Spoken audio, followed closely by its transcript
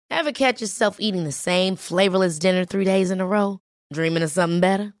Ever catch yourself eating the same flavorless dinner 3 days in a row? Dreaming of something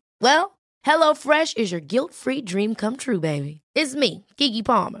better? Well, HelloFresh is your guilt-free dream come true, baby. It's me, Keke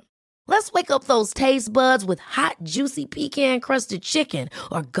Palmer. Let's wake up those taste buds with hot, juicy pecan-crusted chicken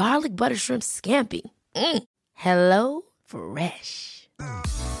or garlic butter shrimp scampi. Hello Fresh.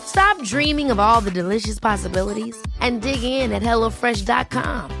 Stop dreaming of all the delicious possibilities and dig in at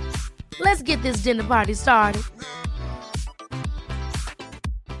HelloFresh.com. Let's get this dinner party started.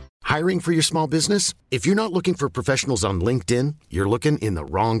 Hiring for your small business? If you're not looking for professionals on LinkedIn, you're looking in the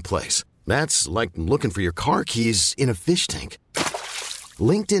wrong place. That's like looking for your car keys in a fish tank.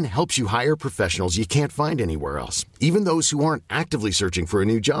 LinkedIn helps you hire professionals you can't find anywhere else, even those who aren't actively searching for a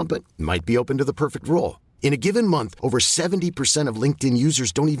new job but might be open to the perfect role. In a given month, over 70% of LinkedIn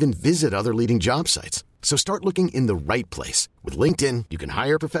users don't even visit other leading job sites. So start looking in the right place. With LinkedIn, you can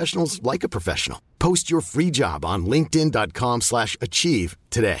hire professionals like a professional. Post your free job on linkedin.com/achieve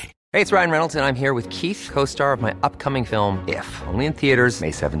today. Hey, it's Ryan Reynolds, and I'm here with Keith, co-star of my upcoming film, If, only in theaters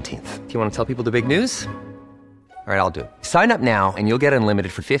May 17th. Do you want to tell people the big news? All right, I'll do it. Sign up now and you'll get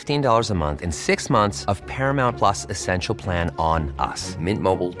unlimited for $15 a month and 6 months of Paramount Plus Essential Plan on us.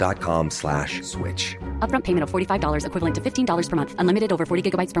 MintMobile.com/switch. Upfront payment of $45 equivalent to $15 per month. Unlimited over 40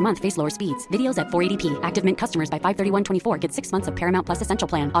 gigabytes per month. Face lower speeds. Videos at 480p. Active Mint customers by 531.24 get 6 months of Paramount Plus Essential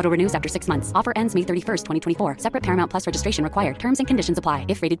Plan. Auto renews after 6 months. Offer ends May 31st, 2024. Separate Paramount Plus registration required. Terms and conditions apply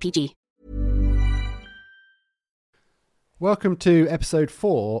if rated PG. Welcome to episode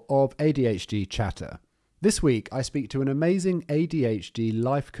 4 of ADHD Chatter. This week, I speak to an amazing ADHD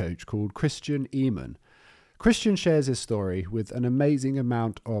life coach called Christian Ehmen. Christian shares his story with an amazing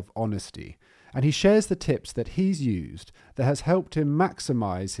amount of honesty, and he shares the tips that he's used that has helped him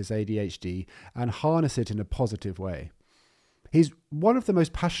maximize his ADHD and harness it in a positive way. He's one of the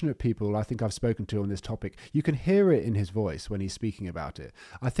most passionate people I think I've spoken to on this topic. You can hear it in his voice when he's speaking about it.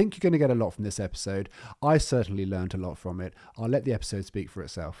 I think you're going to get a lot from this episode. I certainly learned a lot from it. I'll let the episode speak for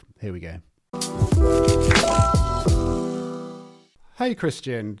itself. Here we go. Hey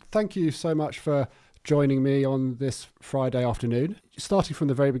Christian, thank you so much for joining me on this Friday afternoon. Starting from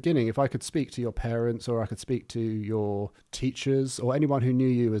the very beginning, if I could speak to your parents or I could speak to your teachers or anyone who knew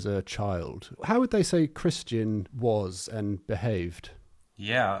you as a child, how would they say Christian was and behaved?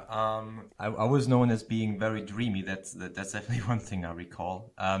 Yeah, I was known as being very dreamy. That's definitely one thing I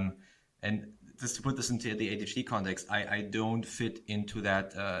recall. And just to put this into the ADHD context, I don't fit into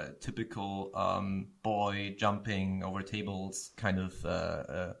that typical boy jumping over tables kind of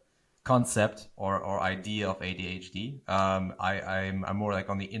concept or idea of ADHD. I'm more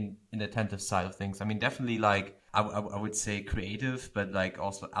like on the inattentive side of things. I mean, definitely like I would say creative, but like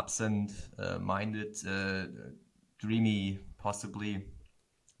also absent-minded, dreamy, possibly.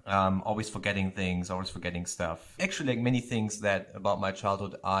 Always forgetting things, always forgetting stuff. Actually, like many things that about my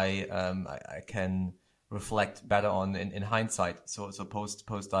childhood, I can reflect better on in hindsight. So post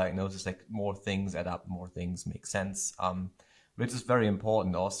diagnosis, like more things add up, more things make sense. Which is very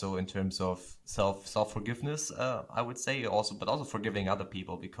important also in terms of self forgiveness, I would say also, but also forgiving other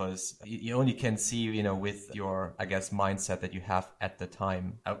people, because you only can see, with your, I guess, mindset that you have at the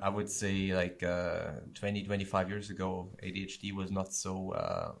time. I would say like 25 years ago, ADHD was not so,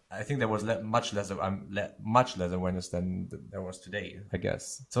 I think there was much less awareness than there was today, I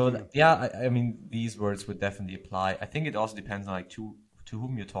guess. So yeah, I mean, these words would definitely apply. I think it also depends on like to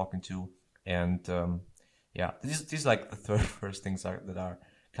whom you're talking to, and yeah, these are like the first things that are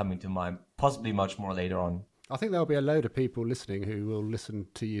coming to mind, possibly much more later on. I think there'll be a load of people listening who will listen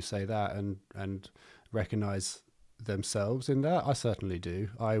to you say that and recognize themselves in that. I certainly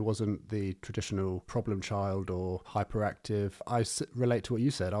do. I wasn't the traditional problem child or hyperactive. I relate to what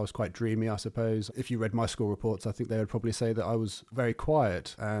you said. I was quite dreamy, I suppose. If you read my school reports, I think they would probably say that I was very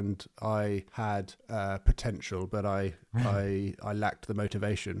quiet and I had potential, but I lacked the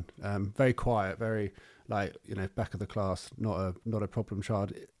motivation. Very quiet, very back of the class, not a problem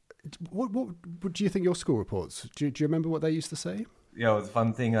child. What do you think your school reports? Do you remember what they used to say? The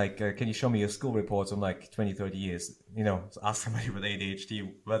fun thing, like, can you show me your school reports from like 20, 30 years? Ask somebody with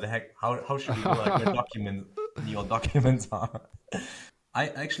ADHD, where the heck, how should we know like your documents are?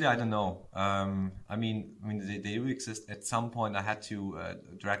 I don't know. I mean, they do exist. At some point, I had to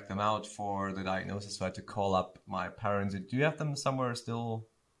drag them out for the diagnosis, so I had to call up my parents. Do you have them somewhere still?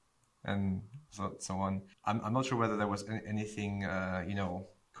 And so on. I'm not sure whether there was anything,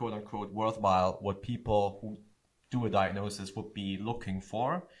 quote unquote, worthwhile, what people who do a diagnosis would be looking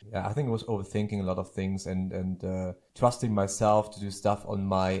for. Yeah, I think it was overthinking a lot of things and trusting myself to do stuff on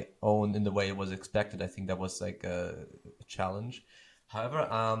my own in the way it was expected. I think that was like a challenge. However,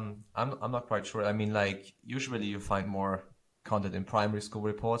 I'm not quite sure. I mean, like, usually you find more content in primary school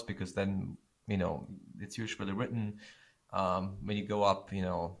reports, because then, it's usually written. When you go up, in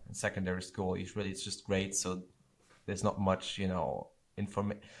secondary school, usually it's just grades. So there's not much,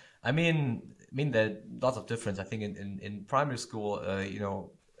 information. I mean, there's lots of difference. I think in primary school,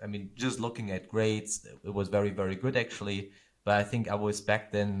 just looking at grades, it was very, very good actually. But I think I was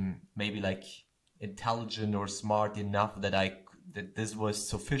back then maybe like intelligent or smart enough that this was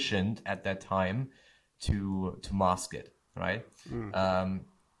sufficient at that time to mask it, right?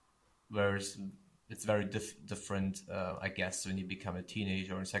 Whereas it's very different, I guess, when you become a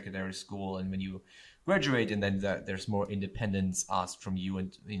teenager in secondary school and when you graduate, and then there's more independence asked from you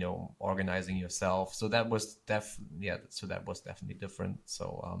and, organizing yourself. So that was definitely different.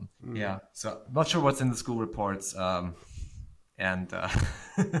 So, so I'm not sure what's in the school reports. You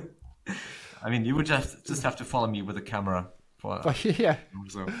would just have to follow me with a camera. Yeah.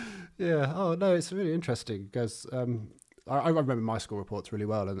 So. Yeah. Oh, no, it's really interesting because I remember my school reports really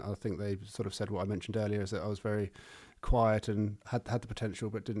well, and I think they sort of said what I mentioned earlier, is that I was very quiet and had the potential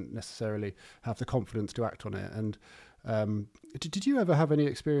but didn't necessarily have the confidence to act on it. And did you ever have any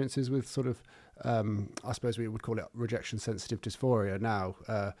experiences with sort of, I suppose we would call it rejection sensitive dysphoria now,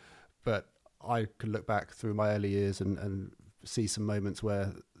 but I could look back through my early years and see some moments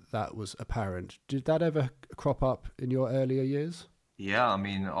where that was apparent. Did that ever crop up in your earlier years? Yeah,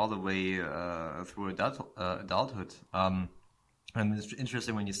 all the way through adulthood. And it's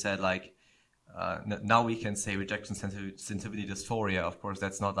interesting when you said like, now we can say rejection sensitivity dysphoria. Of course,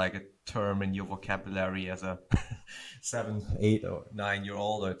 that's not like a term in your vocabulary as a 7, 8, or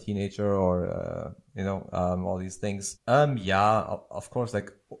 9-year-old or a teenager, or all these things. Of course,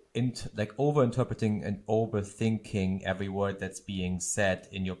 like over-interpreting and overthinking every word that's being said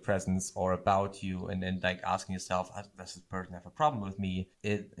in your presence or about you, and then like asking yourself, does this person have a problem with me?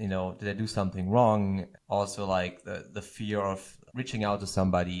 Did I do something wrong? Also, like the fear of reaching out to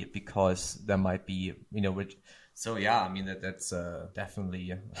somebody because there might be, so yeah, that's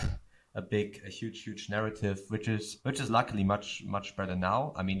definitely a huge narrative, which is luckily much better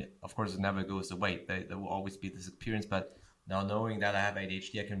now. Of course, it never goes away. There will always be this experience, but now knowing that I have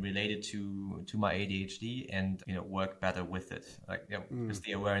ADHD, I can relate it to my ADHD and work better with it. Because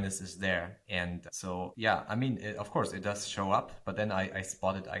the awareness is there, and so yeah. Of course, it does show up, but then I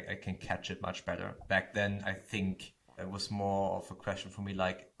spot it. I can catch it much better. Back then, I think it was more of a question for me,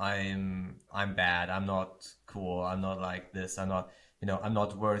 like I'm bad, I'm not cool, I'm not like this, I'm not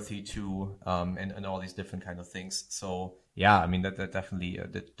worthy to, and all these different kind of things. So yeah, that definitely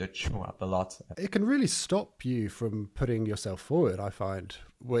did show up a lot. It can really stop you from putting yourself forward, I find,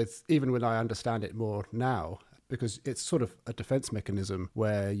 even when I understand it more now, because it's sort of a defense mechanism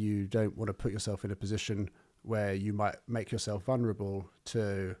where you don't want to put yourself in a position where you might make yourself vulnerable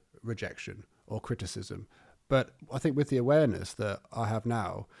to rejection or criticism. But I think with the awareness that I have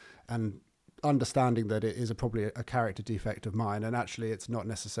now, and understanding that it is probably a character defect of mine, and actually it's not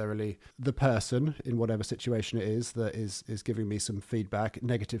necessarily the person in whatever situation it is that is giving me some feedback,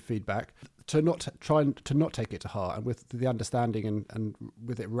 negative feedback, to not take it to heart. And with the understanding and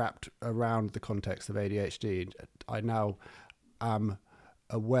with it wrapped around the context of ADHD, I now am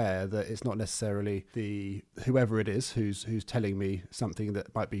aware that it's not necessarily whoever it is who's telling me something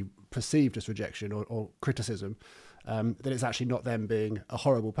that might be perceived as rejection or criticism, that it's actually not them being a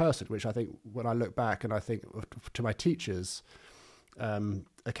horrible person, which I think when I look back and I think to my teachers,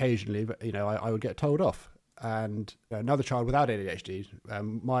 occasionally, I would get told off, and another child without ADHD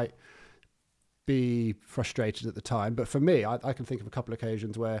might be frustrated at the time. But for me, I can think of a couple of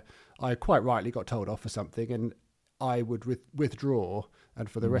occasions where I quite rightly got told off for something, and I would withdraw, and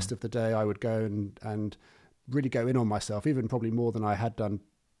for the rest of the day I would go and really go in on myself, even probably more than I had done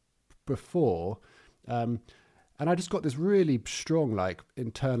before. And I just got this really strong, like,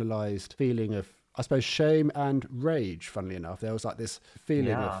 internalized feeling of, I suppose, shame and rage, funnily enough. There was like this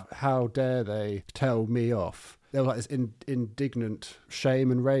feeling of how dare they tell me off. There was like this indignant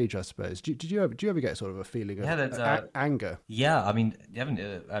shame and rage, I suppose. Do you ever get sort of a feeling of anger? Yeah, Evan,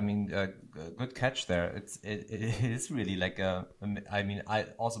 good catch there. It is really like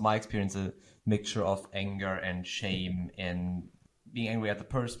my experience, a mixture of anger and shame, and being angry at the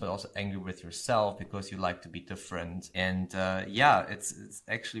person, but also angry with yourself because you like to be different. And it's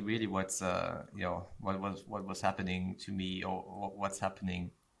actually really what was happening to me, or what's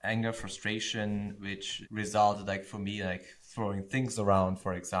happening. Anger, frustration, which resulted, like, for me, like throwing things around,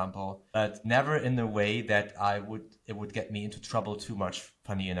 for example, but never in a way that it would get me into trouble too much,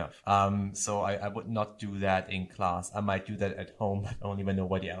 funny enough. So I would not do that in class. I might do that at home, but only when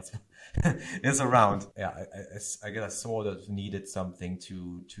nobody else is around. Yeah, I guess I sort of needed something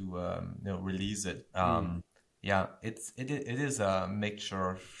to release it. Yeah, it is a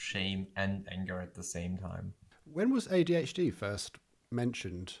mixture of shame and anger at the same time. When was ADHD first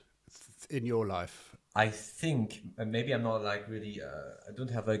mentioned in your life? I think maybe I'm not like really. I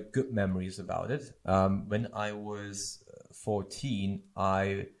don't have like good memories about it. When I was 14,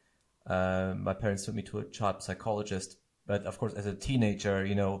 my parents took me to a child psychologist. But of course, as a teenager,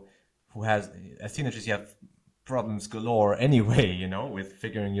 as teenagers you have problems galore anyway, with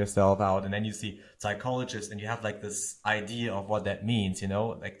figuring yourself out. And then you see psychologists and you have like this idea of what that means,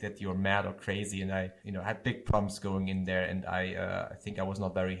 like that you're mad or crazy. And I, had big problems going in there, and I think I was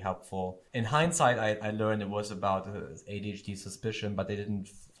not very helpful. In hindsight, I learned it was about ADHD suspicion, but they didn't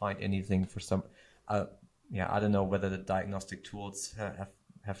find anything for some, I don't know whether the diagnostic tools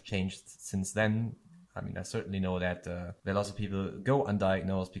have changed since then. I mean, I certainly know that there are lots of people go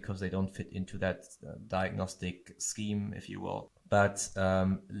undiagnosed because they don't fit into that diagnostic scheme, if you will. But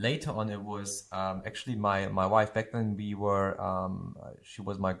later on, it was actually my wife. Back then, she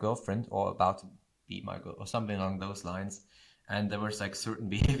was my girlfriend, or about to be my girl, or something along those lines. And there was like certain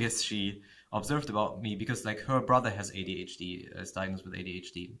behaviors she observed about me, because like her brother has ADHD, is diagnosed with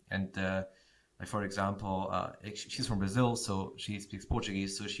ADHD, and like for example, she's from Brazil, so she speaks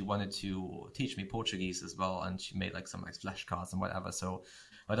Portuguese. So she wanted to teach me Portuguese as well, and she made like some like flashcards and whatever. So,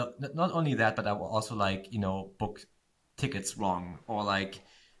 but not only that, but I will also like book tickets wrong, or like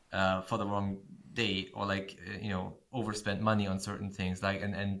for the wrong day, or like overspend money on certain things. Like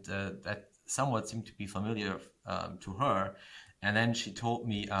and that somewhat seemed to be familiar to her. And then she told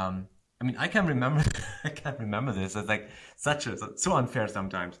me. I mean, I can't remember. I can't remember this. It's like so unfair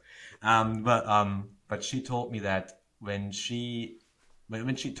sometimes. But she told me that when she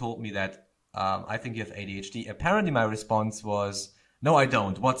told me that I think you have ADHD. Apparently, my response was, "No, I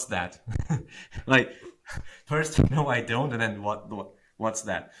don't. What's that?" Like first, no, I don't, and then what's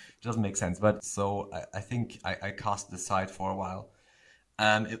that? It doesn't make sense. But so I think I cast it aside for a while.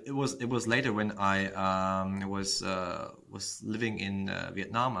 It was later when I was living in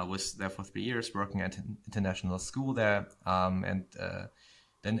Vietnam. I was there for 3 years, working at an international school there, and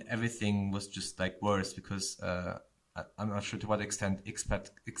then everything was just like worse, because I'm not sure to what extent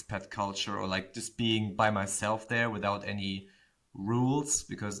expat culture, or like just being by myself there without any rules,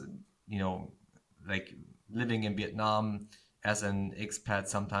 because like living in Vietnam as an expat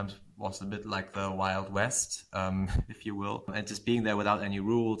sometimes was a bit like the Wild West, if you will. And just being there without any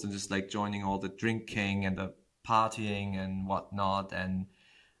rules, and just like joining all the drinking and the partying and whatnot. And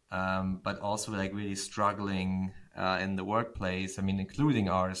but also like really struggling in the workplace. I mean, including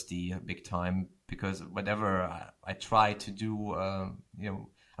RSD big time, because whatever I tried to do, I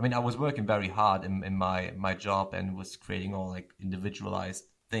mean, I was working very hard in my job, and was creating all like individualized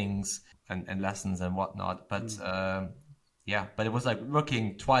things and lessons and whatnot. But yeah, but it was like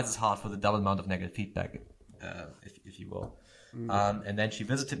working twice as hard for the double amount of negative feedback, if you will. And then she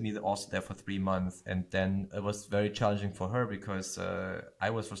visited me also there for 3 months, and then it was very challenging for her, because I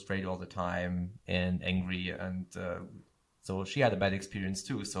was frustrated all the time and angry, and so she had a bad experience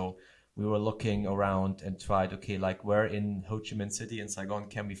too. So we were looking around and tried, okay, like where in Ho Chi Minh City in Saigon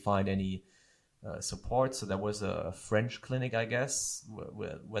can we find any support? So there was a French clinic, I guess,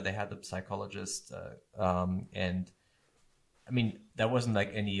 where they had a psychologist, and I mean, there wasn't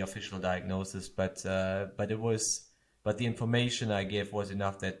like any official diagnosis, but the information I gave was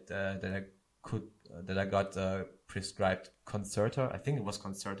enough that I got prescribed Concerta. I think it was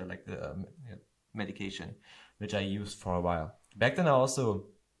Concerta, like the medication, which I used for a while. Back then, I also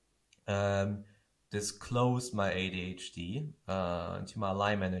disclosed my ADHD to my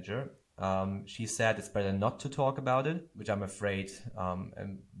line manager. She said it's better not to talk about it, which I'm afraid.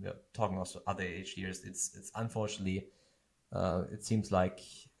 And talking also to other ADHDers, it's unfortunately. It seems like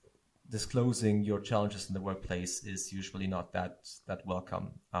disclosing your challenges in the workplace is usually not that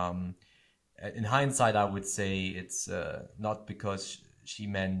welcome. In hindsight, I would say it's not because she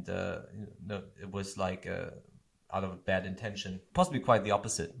meant it was like out of a bad intention. Possibly quite the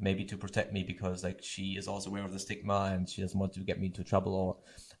opposite. Maybe to protect me, because like she is also aware of the stigma and she doesn't want to get me into trouble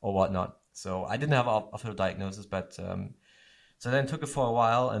or whatnot. So I didn't have an official diagnosis, but so then took it for a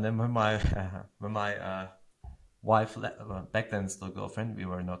while, and then when my wife, back then still girlfriend, we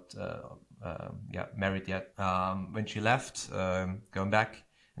were not married yet. When she left, going back,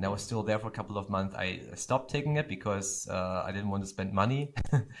 and I was still there for a couple of months, I stopped taking it because I didn't want to spend money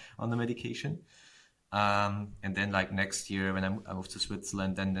on the medication. And then like next year when I moved to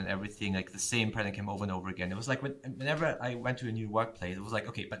Switzerland, then everything, like the same pattern came over and over again. It was like whenever I went to a new workplace, it was like,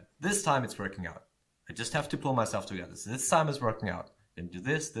 okay, but this time it's working out. I just have to pull myself together. So this time it's working out. Then do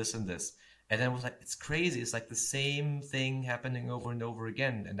this, this, and this. And then it was like, it's crazy. It's like the same thing happening over and over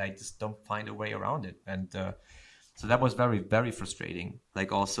again. And I just don't find a way around it. And so that was very, very frustrating.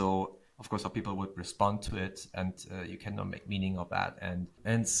 Like also, of course, how people would respond to it, and you cannot make meaning of that.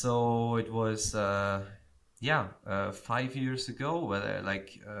 And so it was, 5 years ago where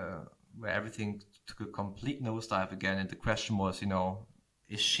everything took a complete nosedive again. And the question was,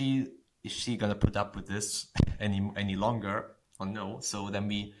 is she going to put up with this any longer or no? So then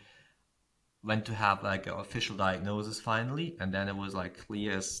we went to have like an official diagnosis finally, and then it was like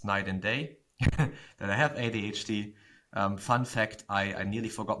clear as night and day that I have ADHD. Fun fact, I nearly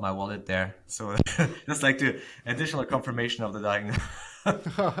forgot my wallet there, so just like the additional confirmation of the diagnosis.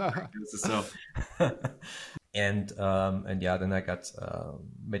 So and then I got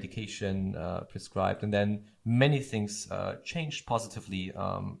medication prescribed, and then many things changed positively,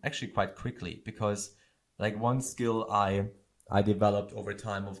 actually quite quickly, because like one skill I developed over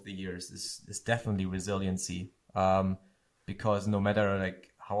time of the years is definitely resiliency. Because no matter like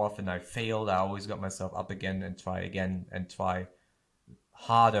how often I failed, I always got myself up again and try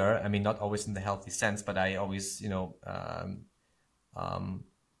harder. I mean, not always in the healthy sense, but I always, I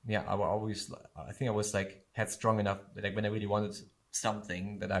think I was like headstrong enough, like when I really wanted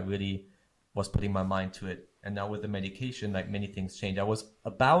something, that I really was putting my mind to it. And now with the medication, like many things changed. I was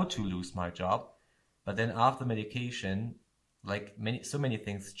about to lose my job, but then after medication, like so many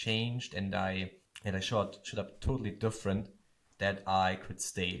things changed, and I showed up totally different, that I could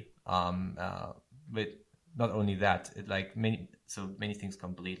stay. But not only that, many things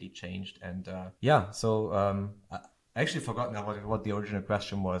completely changed, and so I actually forgot now what the original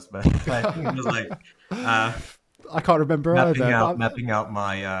question was, but I think it was like I can't remember either. Mapping out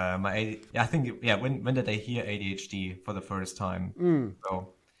my my I think when did I hear ADHD for the first time?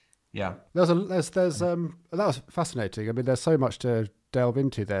 So. Yeah, that was fascinating. I mean, there's so much to delve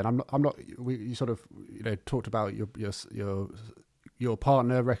into there. And you sort of talked about your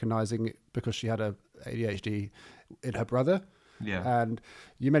partner recognizing it because she had a ADHD in her brother. Yeah, and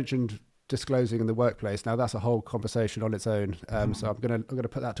you mentioned disclosing in the workplace. Now that's a whole conversation on its own. So I'm gonna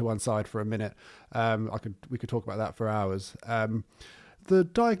put that to one side for a minute. We could talk about that for hours. The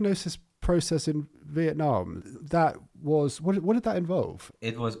diagnosis process in Vietnam, that was what did that involve?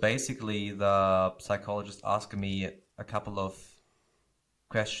 It was basically the psychologist asking me a couple of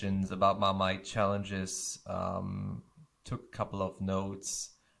questions about my challenges, took a couple of notes.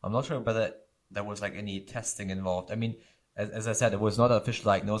 I'm not sure whether there was like any testing involved. I mean, as I said, it was not an official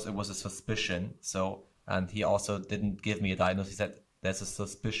diagnosis, it was a suspicion. So, and he also didn't give me a diagnosis. He said there's a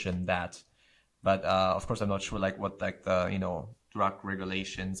suspicion that, but of course I'm not sure like what like the drug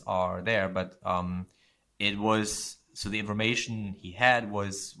regulations are there, but it was, so the information he had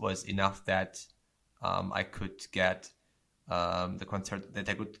was enough that I could get the concern that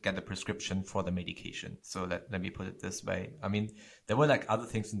I could get the prescription for the medication. So let me put it this way. I mean, there were like other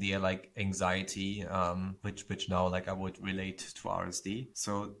things in the air, like anxiety, which now like I would relate to RSD.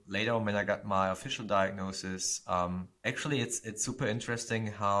 So later on when I got my official diagnosis, actually it's super interesting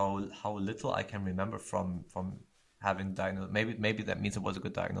how little I can remember from having diagnosed. Maybe that means it was a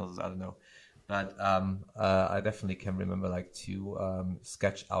good diagnosis, I don't know. But I definitely can remember like to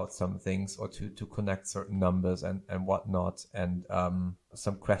sketch out some things or to connect certain numbers and whatnot, and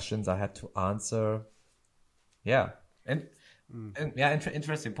some questions I had to answer. Yeah, and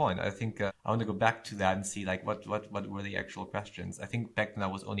interesting point. I think I want to go back to that and see like what were the actual questions. I think back then I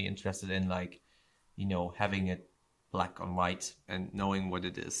was only interested in like, having it black on white and knowing what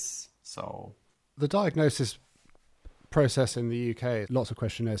it is. So the diagnosis process in the UK, lots of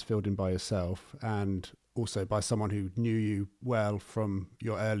questionnaires filled in by yourself and also by someone who knew you well from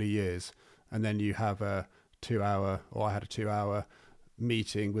your early years, and then you have I had a 2-hour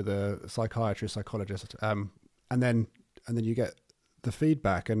meeting with a psychologist, and then you get the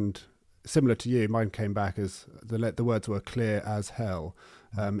feedback, and similar to you, mine came back as the words were clear as hell.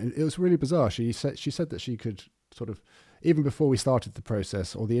 It was really bizarre. She said that she could sort of, even before we started the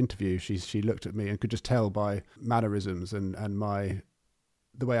process or the interview, she looked at me and could just tell by mannerisms and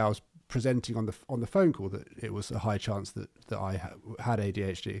the way I was presenting on the phone call that it was a high chance that I had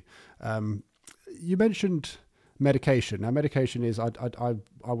ADHD. You mentioned medication. Now, medication is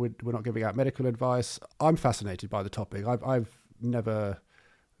we're not giving out medical advice. I'm fascinated by the topic. I've never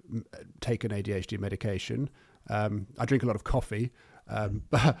taken ADHD medication. I drink a lot of coffee,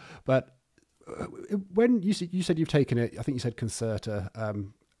 but when you said you've taken it, I think you said Concerta.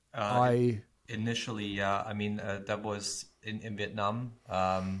 Initially, yeah. I mean, that was in Vietnam.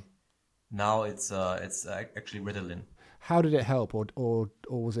 Now it's actually Ritalin. How did it help, or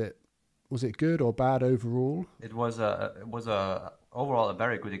was it Was it good or bad overall? It was a overall a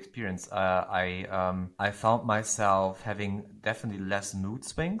very good experience. I found myself having definitely less mood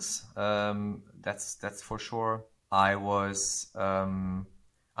swings. That's for sure. I was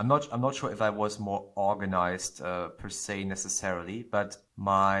I'm not sure if I was more organized per se necessarily, but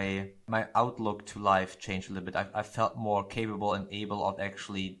my outlook to life changed a little bit. I felt more capable and able of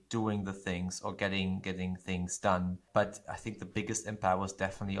actually doing the things or getting things done. But I think the biggest impact was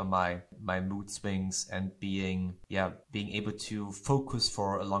definitely on my mood swings and being able to focus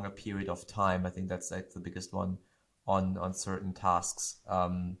for a longer period of time. I think that's like the biggest one on certain tasks.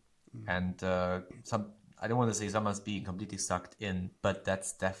 And some. I don't want to say someone's being completely sucked in, but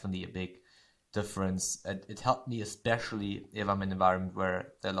that's definitely a big difference. It helped me, especially if I'm in an environment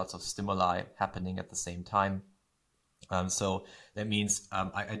where there are lots of stimuli happening at the same time. So that means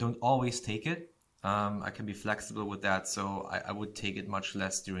I don't always take it. I can be flexible with that. So I would take it much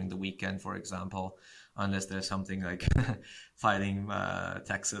less during the weekend, for example, unless there's something like filing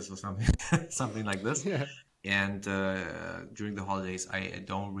taxes or something, something like this. Yeah. And during the holidays, I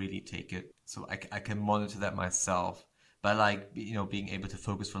don't really take it. So I can monitor that myself. But like, being able to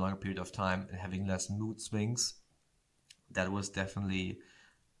focus for a longer period of time and having less mood swings, that was definitely,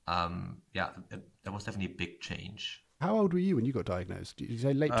 that was definitely a big change. How old were you when you got diagnosed? Did you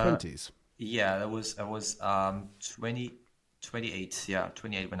say late 20s? Yeah, I was 28. Yeah,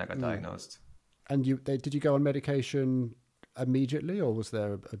 28 when I got diagnosed. And did you go on medication immediately, or was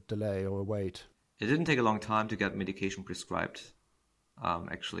there a delay or a wait? It didn't take a long time to get medication prescribed,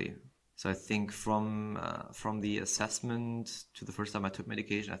 actually. So I think from the assessment to the first time I took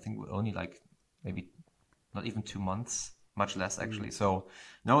medication, I think only like maybe not even 2 months, much less actually. So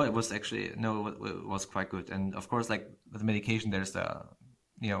no, it was quite good. And of course, like with medication, there's to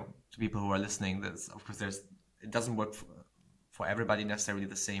people who are listening, it doesn't work for everybody necessarily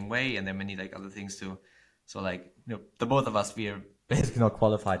the same way, and there are many like other things too. So like the both of us, we are basically not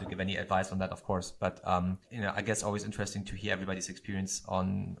qualified to give any advice on that, of course. But I guess always interesting to hear everybody's experience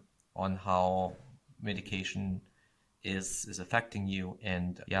on how medication is affecting you.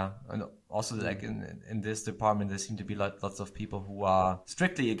 And and also like in this department, there seem to be lots of people who are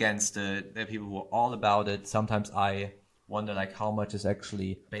strictly against it. There are people who are all about it. Sometimes I wonder like how much is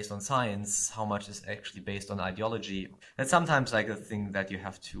actually based on science, how much is actually based on ideology. That's sometimes like a thing that you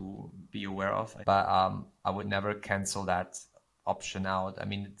have to be aware of. But I would never cancel that option out. I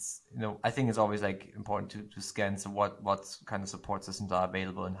mean, it's I think it's always like important to scan. So what kind of support systems are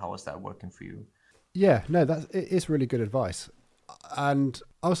available and how is that working for you? Yeah, no, it is really good advice. And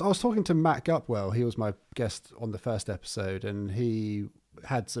I was talking to Matt Gupwell. He was my guest on the first episode, and he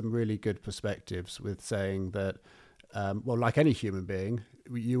had some really good perspectives with saying that, well, like any human being,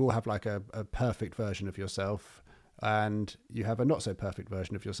 you all have like a perfect version of yourself, and you have a not so perfect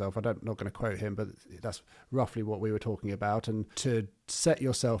version of yourself. I'm not going to quote him, but that's roughly what we were talking about. And to set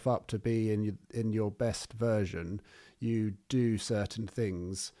yourself up to be in your best version, you do certain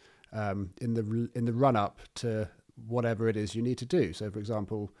things in the run up to whatever it is you need to do. So, for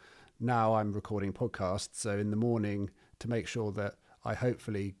example, now I'm recording podcasts. So in the morning, to make sure that I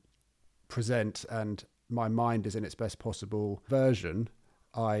hopefully present and my mind is in its best possible version,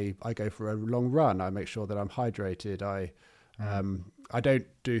 I go for a long run. I make sure that I'm hydrated. I don't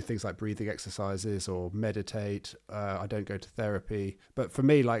do things like breathing exercises or meditate. I don't go to therapy. But for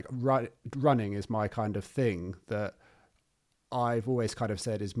me, like running is my kind of thing that I've always kind of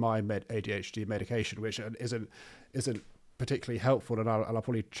said is my ADHD medication, which isn't particularly helpful, and I'll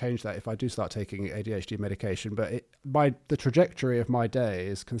probably change that if I do start taking ADHD medication. But the trajectory of my day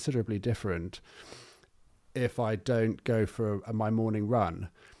is considerably different if I don't go for my morning run.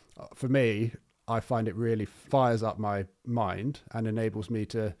 For me, I find it really fires up my mind and enables me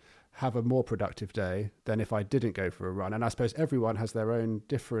to have a more productive day than if I didn't go for a run. And I suppose everyone has their own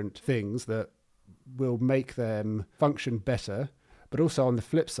different things that will make them function better. But also on the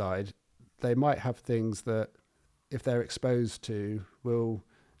flip side, they might have things that, if they're exposed to, will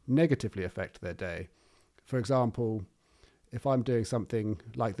negatively affect their day. For example, if I'm doing something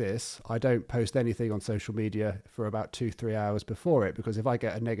like this, I don't post anything on social media for about 2-3 hours before it, because if I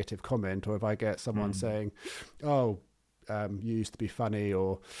get a negative comment, or if I get someone saying, oh, you used to be funny,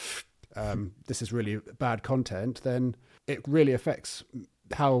 or this is really bad content, then it really affects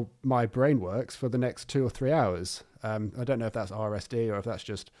how my brain works for the next 2 or 3 hours. I don't know if that's RSD or if that's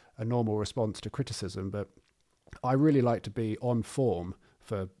just a normal response to criticism, but I really like to be on form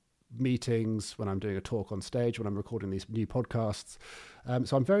for meetings, when I'm doing a talk on stage, when I'm recording these new podcasts.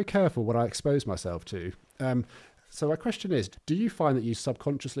 So I'm very careful what I expose myself to. So my question is, do you find that you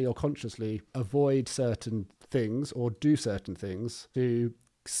subconsciously or consciously avoid certain things or do certain things to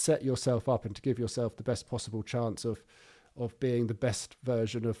set yourself up and to give yourself the best possible chance of being the best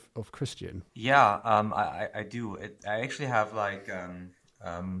version of Christian? Yeah, I do. I actually have like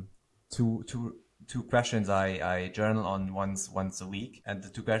two questions I journal on once a week, and the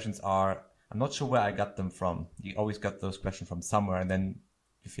two questions are, I'm not sure where I got them from. You always got those questions from somewhere, and then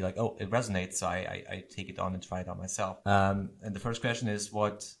you feel like, oh, it resonates, so I take it on and try it on myself. And the first question is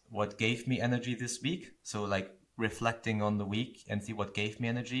what gave me energy this week? So like reflecting on the week and see what gave me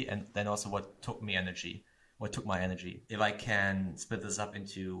energy, and then also what took me energy. What took my energy? If I can split this up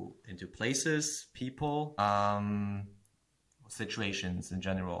into places, people, situations in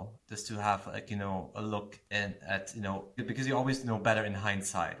general, just to have like, you know, a look at, you know, because you always know better in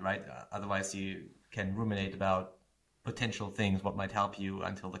hindsight, right? Otherwise you can ruminate about potential things, what might help you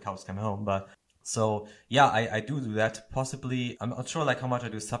until the cows come home. But so yeah, I do that. Possibly, I'm not sure like how much I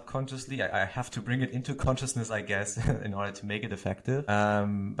do subconsciously. I have to bring it into consciousness, I guess, in order to make it effective.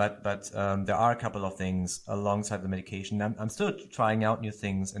 But there are a couple of things alongside the medication. I'm still trying out new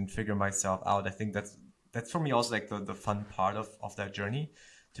things and figure myself out. I think that's for me also like the fun part of that journey,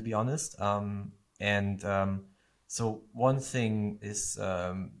 to be honest. So one thing is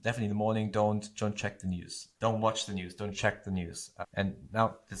definitely in the morning, don't check the news. Don't watch the news. Don't check the news. And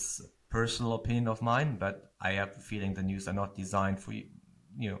now this personal opinion of mine, but I have the feeling the news are not designed for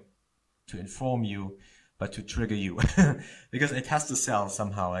you, to inform you, but to trigger you, because it has to sell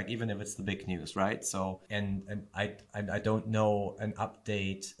somehow, like even if it's the big news, right? So, and I don't know an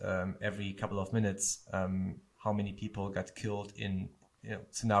update every couple of minutes how many people got killed in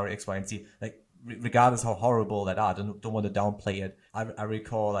scenario X, Y, and Z, like regardless how horrible that are. Don't want to downplay it. I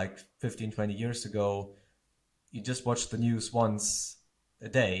recall like 15, 20 years ago, you just watched the news once a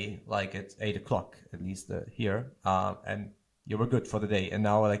day, like at 8 o'clock, at least here, and you were good for the day. And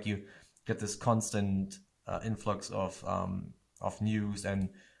now like you get this constant influx of news, and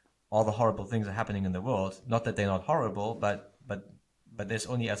all the horrible things are happening in the world. Not that they're not horrible, but there's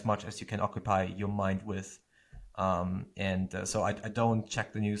only as much as you can occupy your mind with. So I don't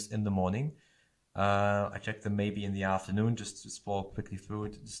check the news in the morning. I check them maybe in the afternoon, just to scroll quickly through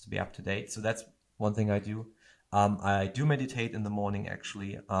it, just to be up to date. So that's one thing I do. I do meditate in the morning,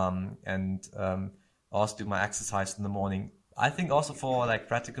 actually, and also do my exercise in the morning. I think also for like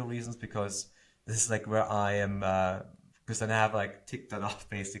practical reasons, because this is like where I am, because then I have like ticked that off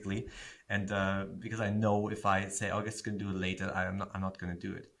basically, and because I know if I say, oh, I'm just gonna do it later, I'm not gonna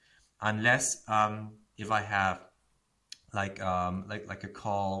do it, unless if I have like a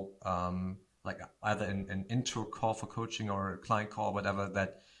call, like either an intro call for coaching or a client call, whatever,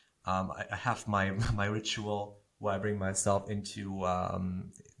 that I have my ritual where I bring myself into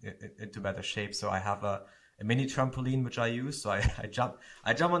better shape. So I have a mini trampoline which I use. So I jump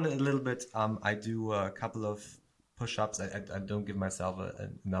on it a little bit. I do a couple of push-ups. I don't give myself a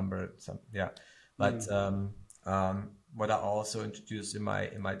number. But what I also introduce in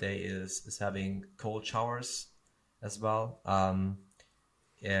my day is having cold showers as well. I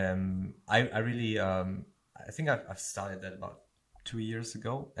really I think I've started that about 2 years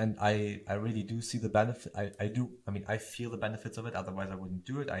ago, and I really do see the benefit. I feel the benefits of it. Otherwise I wouldn't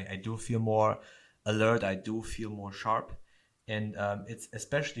do it. I do feel more alert. I do feel more sharp, and it's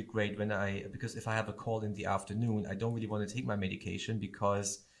especially great because if I have a call in the afternoon, I don't really want to take my medication,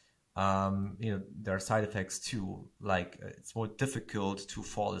 because there are side effects too. Like it's more difficult to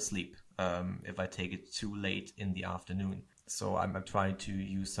fall asleep if I take it too late in the afternoon. So I'm trying to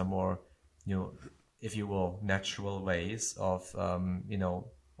use some more, if you will, natural ways of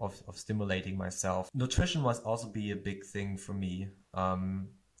stimulating myself. Nutrition must also be a big thing for me,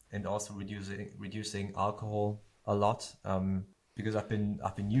 and also reducing alcohol a lot, because I've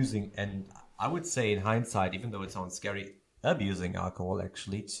been using, and I would say in hindsight, even though it sounds scary, abusing alcohol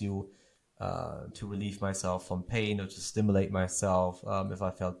actually to relieve myself from pain or to stimulate myself if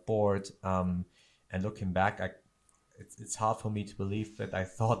I felt bored. And looking back, it's hard for me to believe that I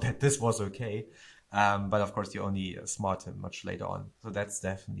thought that this was okay. But of course, you're only smarter much later on. So that's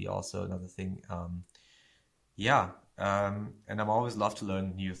definitely also another thing. And I'm always love to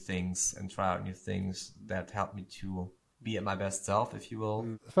learn new things and try out new things that help me to be at my best self, if you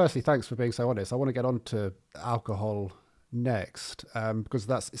will. Firstly, thanks for being so honest. I want to get on to alcohol next, because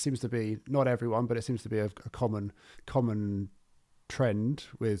it seems to be, not everyone, but it seems to be a common trend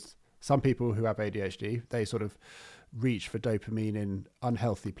with some people who have ADHD. They sort of reach for dopamine in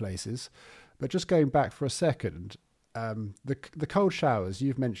unhealthy places. But just going back for a second, the cold showers,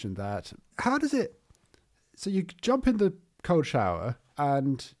 you've mentioned that. How does it... So you jump in the cold shower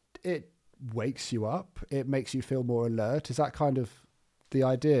and it wakes you up, it makes you feel more alert. Is that kind of the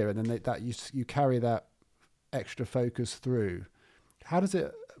idea? And then that you carry that extra focus through. How does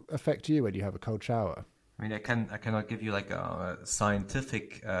it affect you when you have a cold shower? I mean, I cannot give you like a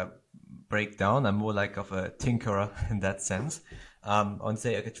scientific breakdown. I'm more like of a tinkerer in that sense. On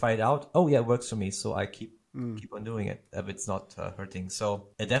say I could try it out. Oh yeah, it works for me. So I keep on doing it if it's not hurting. So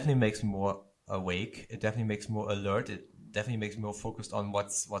it definitely makes me more awake. It definitely makes me more alert. It definitely makes me more focused on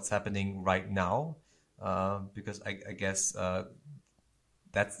what's happening right now. Because I guess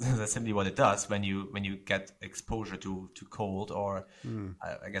that's simply what it does when you get exposure to cold or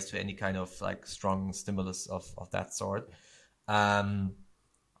I guess to any kind of like strong stimulus of that sort. And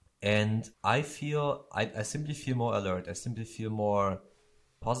I simply feel more alert. I simply feel more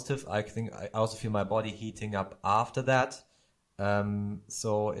positive. I think I also feel my body heating up after that.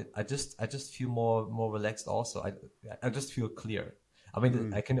 I just feel more relaxed. Also, I just feel clear. I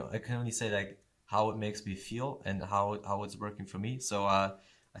mean, I can only say like how it makes me feel and how it's working for me. So I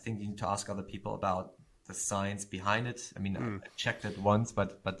think you need to ask other people about the science behind it. I mean, I checked it once,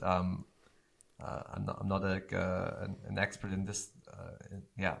 but I'm not like an expert in this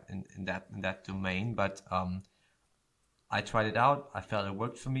in that domain. But I tried it out. I felt it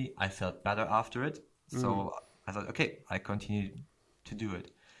worked for me. I felt better after it. So I thought, okay, I continue to do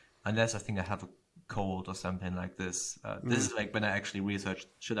it, unless I think I have a cold or something like this. This is like when I actually researched,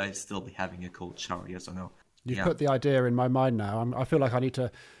 should I still be having a cold shower, yes or no? You've put the idea in my mind now. I feel like I need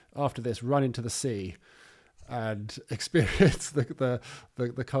to, after this, run into the sea and experience the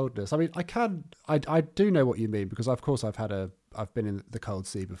coldness. I mean, I do know what you mean, because of course I've been in the cold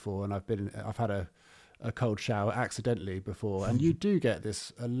sea before, and I've had a cold shower accidentally before, and you do get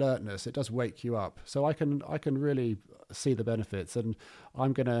this alertness. It does wake you up. So I can really see the benefits, and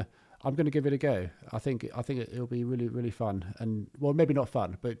I'm gonna give it a go. I think it'll be really, really fun, and well, maybe not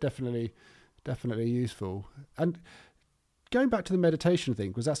fun, but definitely useful. And going back to the meditation thing,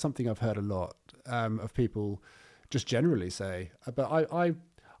 because that's something I've heard a lot of people just generally say. But I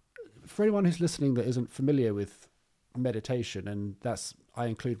for anyone who's listening that isn't familiar with meditation, and I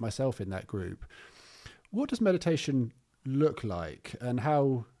include myself in that group, what does meditation look like, and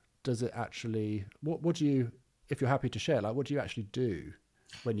how does it actually, what do you, if you're happy to share, like what do you actually do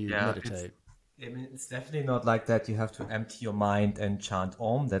when you meditate? It's definitely not like that. You have to empty your mind and chant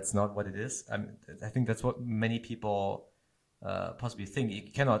Om. That's not what it is. I think that's what many people possibly think. You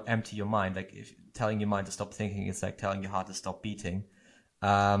cannot empty your mind. Like if telling your mind to stop thinking is like telling your heart to stop beating.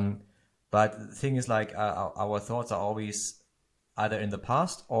 But the thing is, like our thoughts are always either in the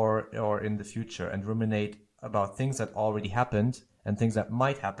past or in the future, and ruminate about things that already happened and things that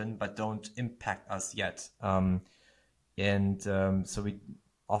might happen but don't impact us yet. So we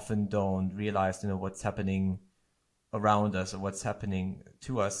often don't realize, what's happening around us or what's happening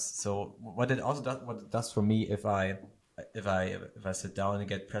to us. So what it does for me, if I sit down and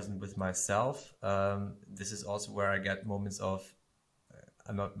get present with myself, this is also where I get moments of,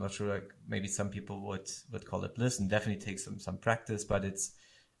 I'm not sure, like maybe some people would call it bliss, and definitely takes some practice, but it's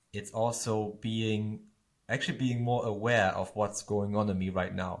also being more aware of what's going on in me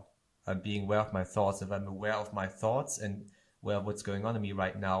right now. I'm being aware of my thoughts. If I'm aware of my thoughts and aware of what's going on in me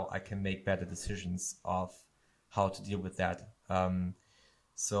right now, I can make better decisions of how to deal with that.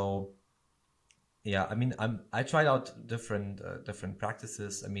 So yeah, I mean, I tried out different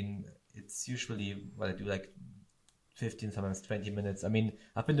practices. I mean, it's usually what I do, like 15, sometimes 20 minutes. I mean,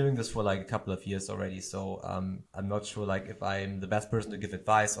 I've been doing this for like a couple of years already, so I'm not sure like if I'm the best person to give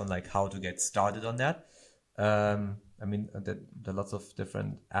advice on like how to get started on that. I mean, there are lots of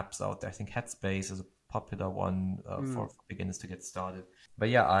different apps out there. I think Headspace is a popular one for beginners to get started. But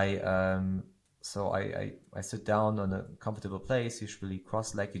yeah, I sit down on a comfortable place, usually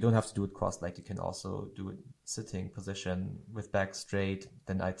cross-legged. You don't have to do it cross-legged. You can also do it sitting position with back straight.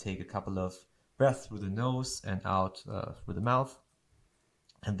 Then I take a couple of breaths through the nose and out through the mouth.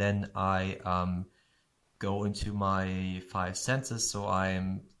 And then I go into my 5 senses. So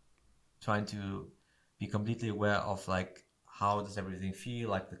I'm trying to be completely aware of like, how does everything feel,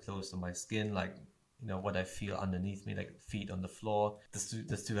 like the clothes on my skin, like, what I feel underneath me, like feet on the floor,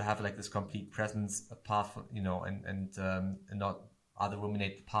 just to have like this complete presence apart from, and not either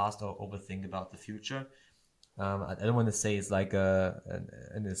ruminate the past or overthink about the future. I don't want to say it's like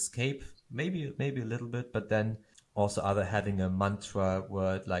an escape, maybe a little bit, but then also either having a mantra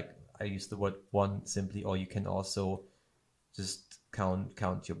word, like I use the word one simply, or you can also just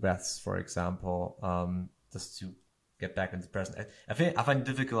count your breaths, for example, just to get back into the present. I find it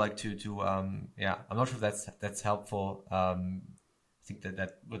difficult, like to I'm not sure if that's helpful. I think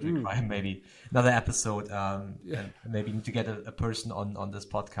that would require maybe another episode, and maybe need to get a person on this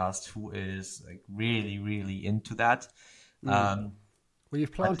podcast who is like really, really into that. Well,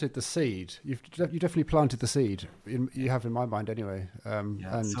 you've planted the seed. You definitely planted the seed. You have in my mind anyway.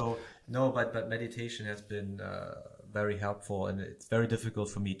 So no, but meditation has been very helpful, and it's very difficult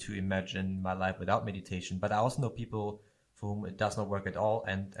for me to imagine my life without meditation. But I also know people for whom it does not work at all,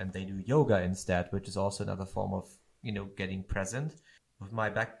 and they do yoga instead, which is also another form of getting present. With my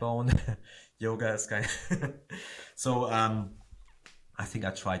backbone, yoga is kind of so. I think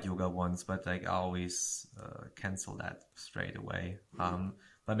I tried yoga once, but like I always cancel that straight away.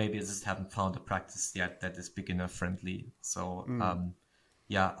 But maybe I just haven't found a practice yet that is beginner friendly. So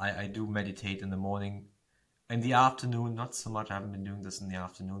I do meditate in the morning. In the afternoon, not so much. I haven't been doing this in the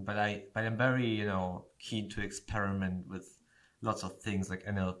afternoon, but I'm very keen to experiment with lots of things like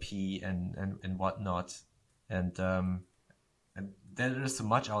NLP and whatnot, and there is so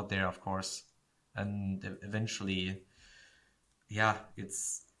much out there, of course, and eventually. Yeah,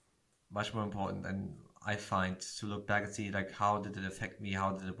 it's much more important, and I find to look back and see like how did it affect me,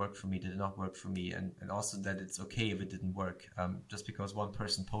 how did it work for me, did it not work for me, and also that it's okay if it didn't work. Just because one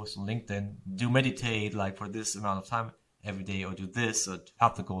person posts on LinkedIn, do meditate like for this amount of time every day, or do this, or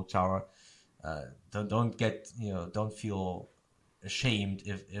have the gold shower. Don't get don't feel ashamed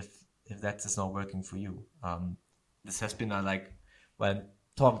if that is not working for you. This has been like what I'm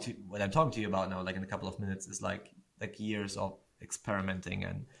talking to you about now, like in a couple of minutes, is like years of experimenting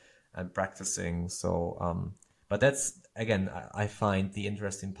and practicing. So but that's again, I find the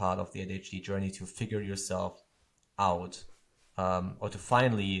interesting part of the ADHD journey, to figure yourself out, or to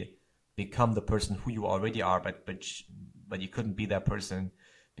finally become the person who you already are, but you couldn't be that person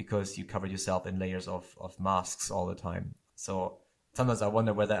because you covered yourself in layers of masks all the time. So sometimes I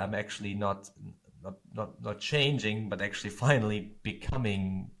wonder whether I'm actually not changing, but actually finally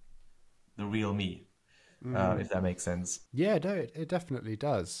becoming the real me. If that makes sense. Yeah, no, it definitely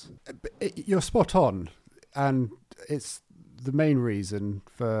does. You're spot on, and it's the main reason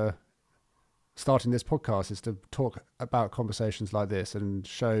for starting this podcast is to talk about conversations like this and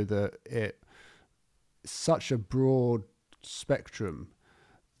show that it's such a broad spectrum,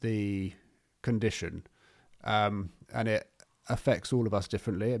 the condition, and it affects all of us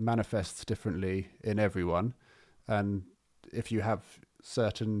differently. It manifests differently in everyone, and if you have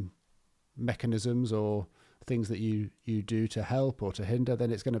certain mechanisms or things that you do to help or to hinder,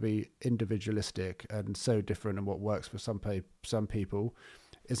 then it's going to be individualistic and so different, and what works for some people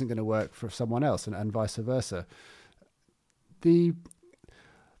isn't going to work for someone else, and vice versa. I'm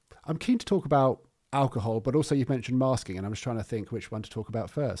keen to talk about alcohol, but also you've mentioned masking, and I'm just trying to think which one to talk about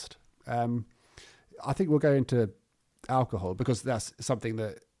first. I think we'll go into alcohol because that's something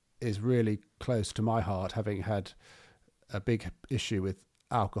that is really close to my heart, having had a big issue with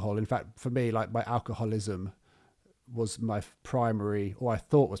alcohol. In fact, for me, like my alcoholism was my primary, or I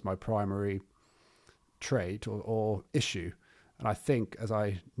thought was my primary trait or issue. And I think as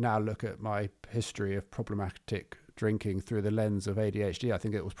I now look at my history of problematic drinking through the lens of ADHD, I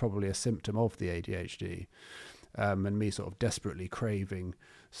think it was probably a symptom of the ADHD, and me sort of desperately craving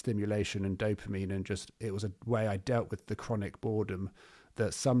stimulation and dopamine, and just it was a way I dealt with the chronic boredom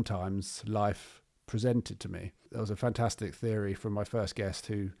that sometimes life presented to me. There was a fantastic theory from my first guest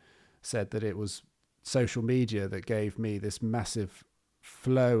who said that it was social media that gave me this massive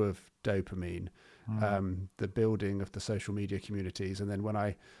flow of dopamine, the building of the social media communities. And then when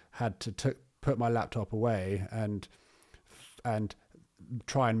I had to put my laptop away and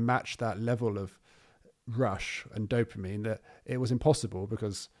try and match that level of rush and dopamine, that it was impossible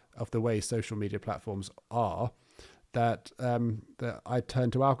because of the way social media platforms are, that I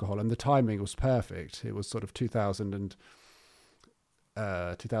turned to alcohol, and the timing was perfect. It was sort of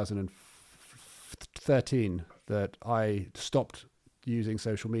 2013 that I stopped using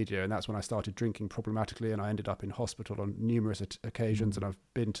social media, and that's when I started drinking problematically, and I ended up in hospital on numerous occasions, and I've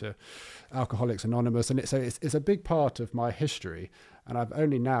been to Alcoholics Anonymous, and it's a big part of my history. And I've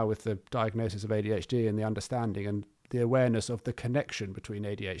only now, with the diagnosis of ADHD and the understanding and the awareness of the connection between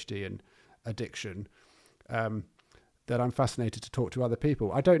ADHD and addiction, that I'm fascinated to talk to other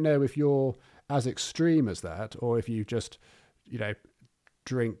people. I don't know if you're as extreme as that, or if you just,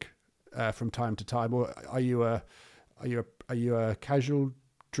 drink from time to time, or are you a casual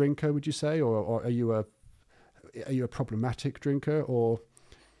drinker, would you say, or are you a problematic drinker? Or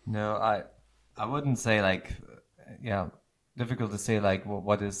no, I wouldn't say like, difficult to say like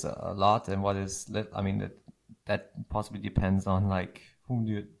what is a lot and what is I mean that possibly depends on like whom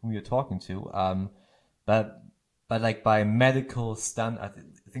you're talking to, but like by medical standard, I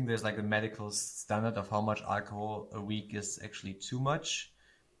think there's like a medical standard of how much alcohol a week is actually too much,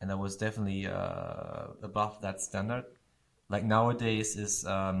 and I was definitely above that standard. Like nowadays is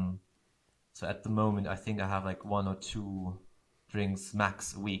so at the moment I think I have like 1 or 2 drinks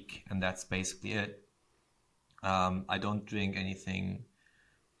max a week, and that's basically it. I don't drink anything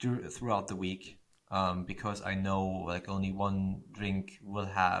throughout the week because I know like only one drink will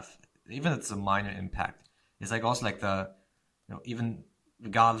have, even if it's a minor impact. It's like also like even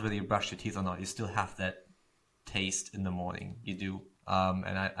regardless whether you brush your teeth or not, you still have that taste in the morning. You do,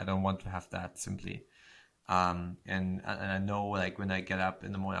 and I don't want to have that simply. And I know like when I get up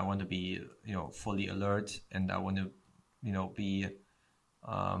in the morning, I want to be fully alert, and I want to be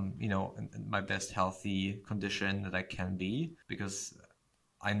in my best healthy condition that I can be, because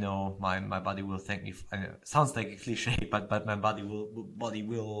I know my body will thank me. I know, it sounds like a cliche, but my body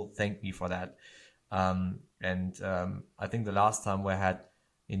will thank me for that. I think the last time we had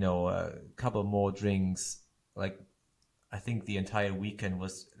a couple more drinks, like I think the entire weekend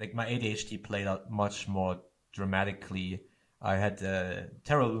was like my ADHD played out much more dramatically. I had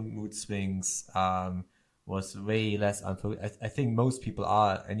terrible mood swings. Was way less unfocused. I think most people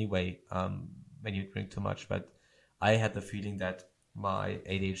are anyway when you drink too much, but I had the feeling that my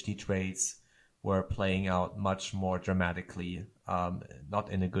ADHD traits were playing out much more dramatically,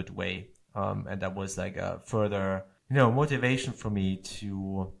 not in a good way. And that was like a further, motivation for me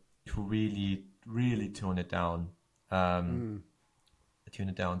to really, really tone it down. Tune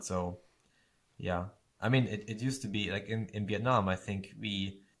it down. So, yeah. I mean, it used to be like in Vietnam, I think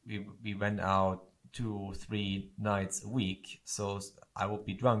we went out 2-3 nights a week. So I would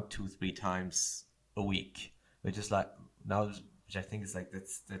be drunk 2-3 times a week, which is like now, which I think is like,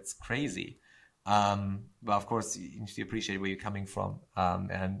 that's crazy. But of course you need to appreciate where you're coming from.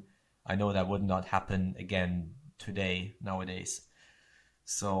 And I know that would not happen again nowadays.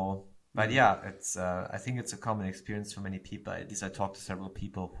 So, but yeah, it's, I think it's a common experience for many people. At least I talked to several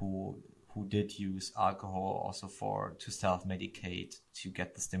people who did use alcohol also to self-medicate to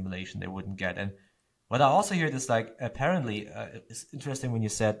get the stimulation they wouldn't get. And what I also heard is like, apparently, it's interesting when you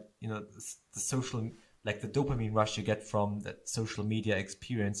said, the social, like the dopamine rush you get from the social media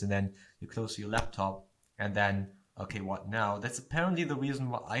experience, and then you close your laptop, and then, okay, what now? That's apparently the reason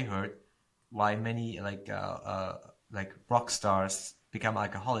why I heard why many like rock stars become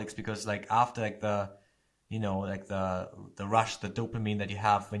alcoholics, because like after like the rush, the dopamine that you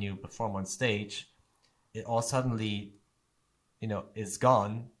have when you perform on stage, it all suddenly, is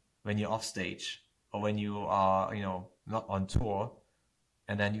gone when you're off stage or when you are, not on tour,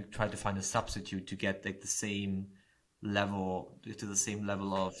 and then you try to find a substitute to get like the same level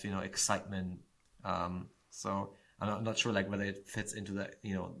of, excitement. So I'm not sure like whether it fits into the,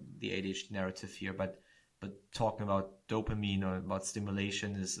 the ADHD narrative here, but talking about dopamine or about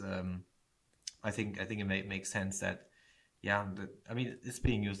stimulation is, I think it makes sense that, yeah, it's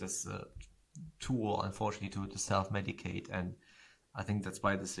being used as a tool, unfortunately, to self-medicate, and I think that's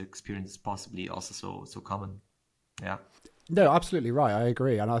why this experience is possibly also so common. Yeah. No, absolutely right. I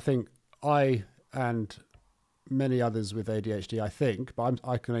agree, and I think I and many others with ADHD, but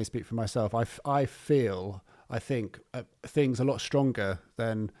I can only speak for myself. I think things a lot stronger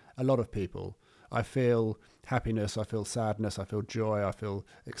than a lot of people. I feel happiness, I feel sadness, I feel joy, I feel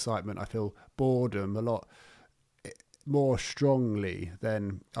excitement, I feel boredom a lot more strongly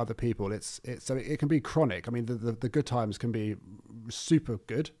than other people. So it can be chronic. I mean, the good times can be super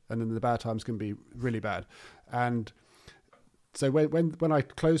good, and then the bad times can be really bad. And so when I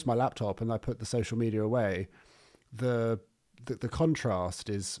close my laptop and I put the social media away, the contrast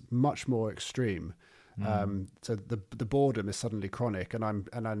is much more extreme. So the boredom is suddenly chronic, and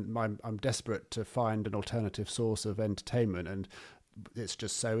I'm desperate to find an alternative source of entertainment, and it's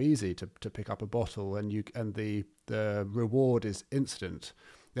just so easy to pick up a bottle, and the reward is instant.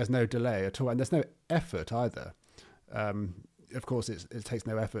 There's no delay at all, and there's no effort either. Of course, it takes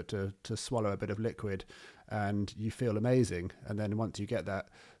no effort to swallow a bit of liquid, and you feel amazing. And then once you get that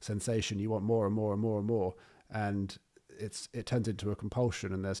sensation, you want more and more and more and more, and it turns into a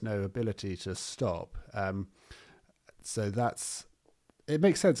compulsion, and there's no ability to stop. So it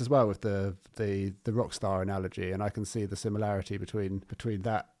makes sense as well with the rock star analogy, and I can see the similarity between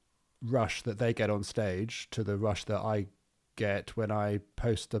that rush that they get on stage to the rush that I get when I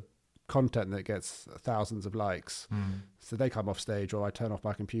post a content that gets thousands of likes. So they come off stage, or I turn off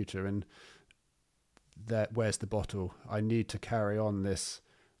my computer, and where's the bottle? I need to carry on this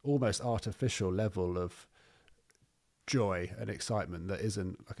almost artificial level of joy and excitement that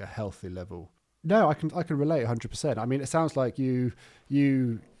isn't like a healthy level. No, I can relate 100%. I mean, it sounds like you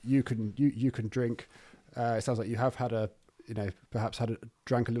can drink. It sounds like you have had perhaps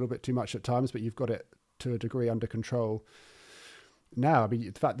drank a little bit too much at times, but you've got it to a degree under control now. I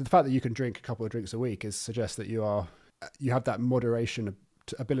mean, the fact that you can drink a couple of drinks a week suggests that you have that moderation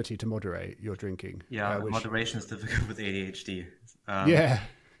ability to moderate your drinking. Yeah, moderation is difficult with ADHD. Yeah.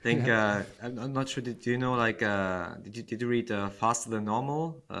 I think I'm not sure. Do you know did you read Faster Than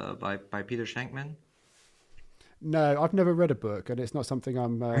Normal by Peter Shankman? No, I've never read a book, and it's not something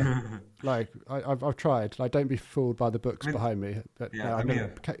I'm I've tried. Like, don't be fooled by the books behind me. But Yeah, no,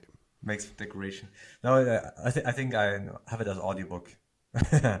 never. Makes decoration. No, I think I have it as audiobook.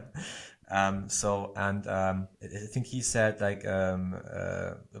 I think he said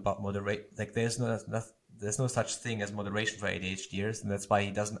about moderate. Like, there's no such thing as moderation for ADHDers, and that's why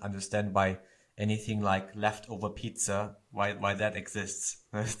he doesn't understand why anything like leftover pizza, why that exists.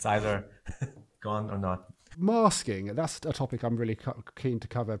 It's either gone or not. Masking, that's a topic I'm really keen to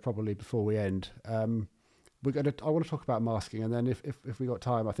cover probably before we end. I want to talk about masking, and then if we got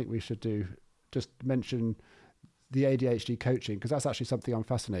time, I think we should just mention the ADHD coaching, because that's actually something I'm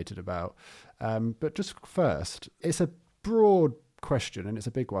fascinated about. But just first, it's a broad question and it's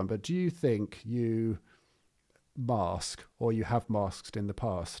a big one, but do you think you mask, or you have masked in the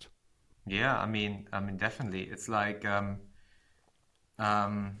past? Yeah, I mean, definitely. It's like,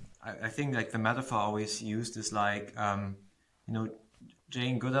 I think like the metaphor always used is like,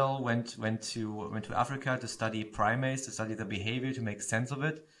 Jane Goodall went to Africa to study primates, to study the behavior, to make sense of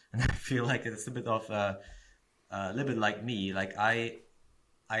it, and I feel like it's a bit of a little bit like me. Like I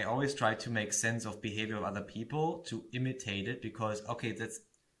always try to make sense of behavior of other people, to imitate it, because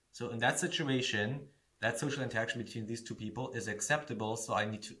so in that situation, that social interaction between these two people is acceptable, so I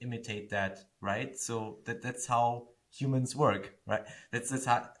need to imitate that, right? So that's how humans work, right? That's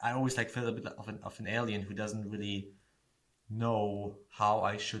how I always feel a bit of an alien who doesn't really know how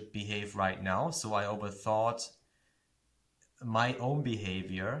I should behave right now. So I overthought my own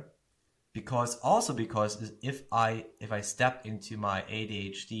behavior, because if I step into my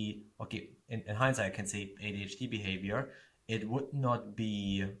ADHD, in hindsight I can say ADHD behavior, it would not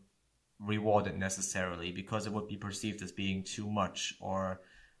be rewarded necessarily, because it would be perceived as being too much, or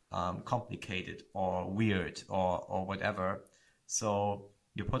complicated, or weird, or whatever. So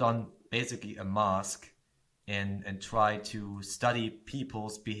you put on basically a mask and try to study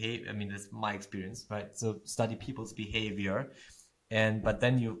people's behavior. I mean, that's my experience, right? So study people's behavior, but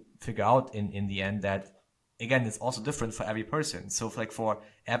then you figure out in the end that, again, it's also different for every person. So for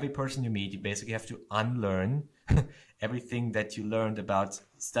every person you meet, you basically have to unlearn everything that you learned about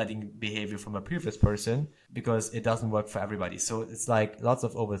studying behavior from a previous person, because it doesn't work for everybody. So it's like lots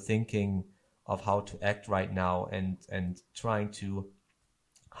of overthinking of how to act right now, and trying to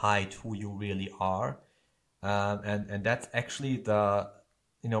hide who you really are. And that's actually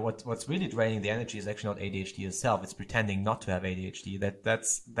what's really draining the energy is actually not ADHD itself. It's pretending not to have ADHD.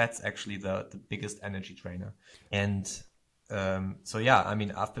 That's actually the biggest energy drainer. And so yeah, I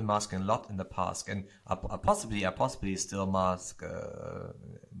mean, I've been masking a lot in the past, and I possibly still mask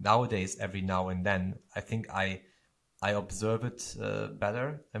nowadays every now and then. I think I observe it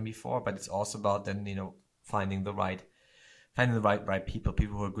better than before, but it's also about then finding the right people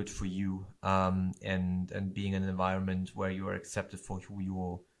who are good for you, and being in an environment where you are accepted for who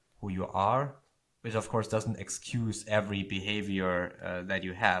you are, which of course doesn't excuse every behavior that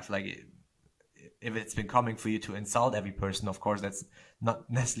you have. Like, if it's been coming for you to insult every person, of course that's not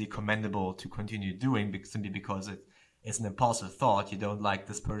necessarily commendable to continue doing, simply because it's an impulsive thought. You don't like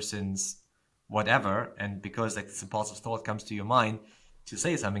this person's whatever, and because this impulsive thought comes to your mind to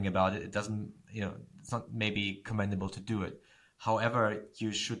say something about it, it doesn't, it's not maybe commendable to do it. However,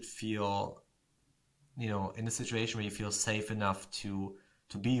 you should feel, in a situation where you feel safe enough to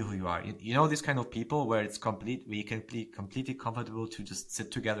be who you are. These kind of people where where you can be completely comfortable to just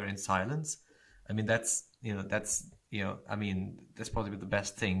sit together in silence. I mean, that's probably the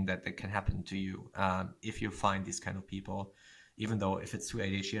best thing that can happen to you, if you find these kind of people. Even though if it's 2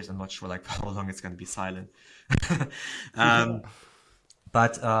 ADHDers, I'm not sure how long it's going to be silent.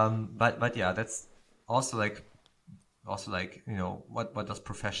 But yeah, that's also what does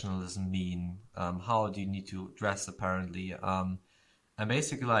professionalism mean? How do you need to dress apparently? And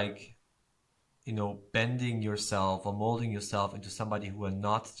basically bending yourself or molding yourself into somebody who are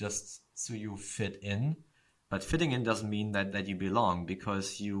not just so you fit in, but fitting in doesn't mean that you belong,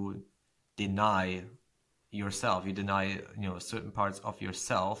 because you deny yourself, you deny certain parts of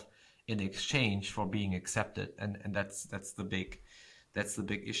yourself in exchange for being accepted, and that's the big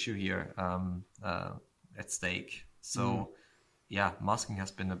issue here at stake. So yeah, masking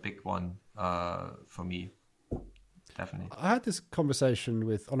has been a big one for me, definitely. I had this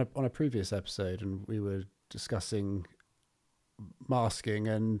conversation on a previous episode, and we were discussing masking,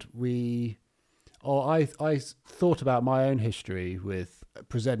 and I thought about my own history with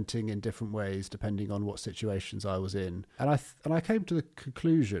presenting in different ways depending on what situations I was in. And I came to the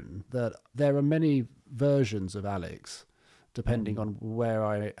conclusion that there are many versions of Alex depending on where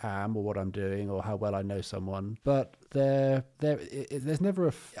I am or what I'm doing or how well I know someone. But it's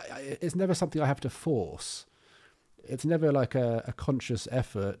never something I have to force. It's never like a conscious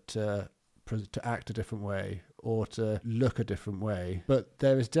effort to act a different way or to look a different way. But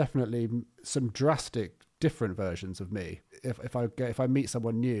there is definitely some drastic different versions of me. If I meet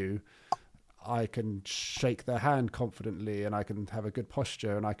someone new, I can shake their hand confidently and I can have a good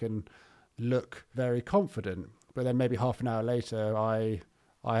posture and I can look very confident. But then maybe half an hour later,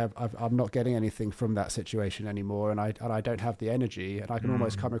 I'm not getting anything from that situation anymore, and I don't have the energy, and I can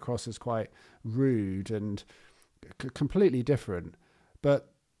almost come across as quite rude and completely different.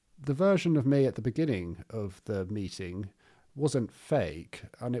 But the version of me at the beginning of the meeting wasn't fake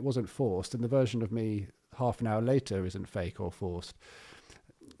and it wasn't forced, and the version of me half an hour later isn't fake or forced.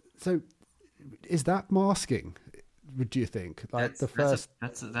 So is that masking, would you think? Like that's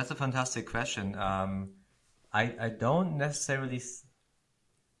a fantastic question. I don't necessarily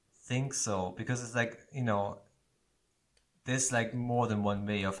think so, because it's like, there's like more than one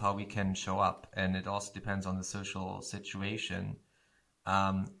way of how we can show up, and it also depends on the social situation.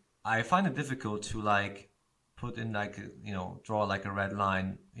 I find it difficult to like put in like, draw like a red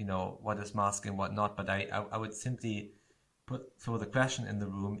line, what is masking, what not. But I would simply throw the question in the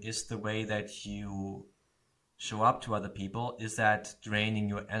room: is the way that you show up to other people, is that draining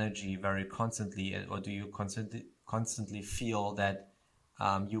your energy very constantly, or do you constantly feel that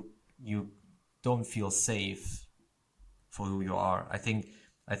you don't feel safe for who you are? I think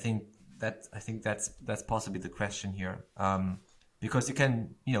that's possibly the question here, because you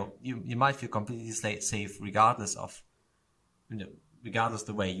can you might feel completely safe regardless of regardless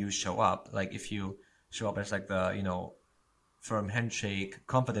the way you show up. Like if you show up as like the firm handshake,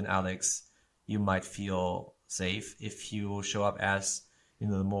 confident Alex, you might feel safe. If you show up as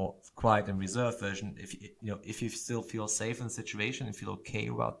the more quiet and reserved version, if you still feel safe in the situation and feel okay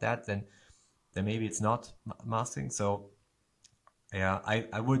about that, then maybe it's not masking. So yeah,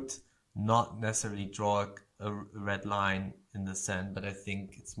 I would not necessarily draw a red line in the sand, but I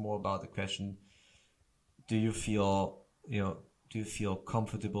think it's more about the question: do you feel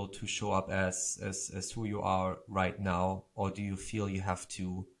comfortable to show up as who you are right now, or do you feel you have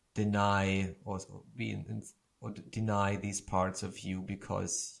to deny or deny these parts of you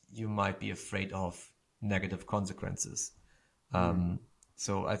because you might be afraid of negative consequences?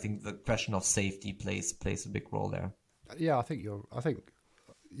 So I think the question of safety plays a big role there. Yeah, I think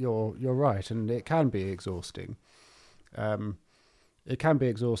you're right, and it can be exhausting. It can be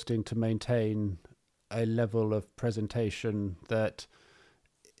exhausting to maintain a level of presentation that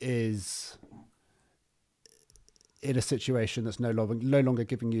is in a situation that's no longer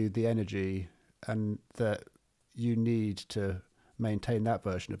giving you the energy, and that you need to maintain that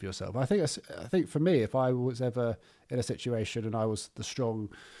version of yourself. I think for me, if I was ever in a situation and I was the strong,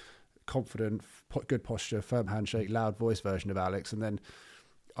 confident, good posture, firm handshake, loud voice version of Alex, and then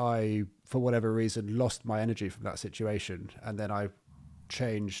I, for whatever reason, lost my energy from that situation, and then I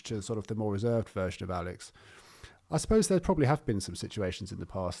changed to sort of the more reserved version of Alex, I suppose there probably have been some situations in the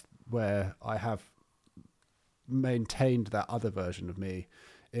past where I have maintained that other version of me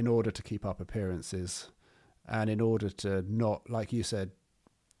in order to keep up appearances and in order to not, like you said,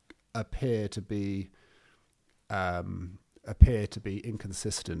 appear to be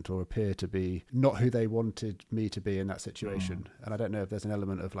inconsistent or appear to be not who they wanted me to be in that situation. And I don't know if there's an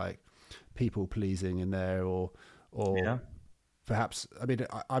element of like people pleasing in there, or perhaps, I mean,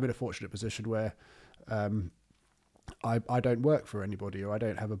 I'm in a fortunate position where I don't work for anybody, or I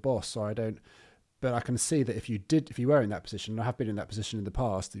don't have a boss, or I don't. But I can see that if you were in that position, and I have been in that position in the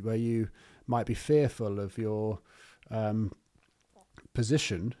past, where you might be fearful of your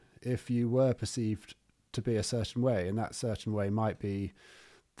position if you were perceived to be a certain way, and that certain way might be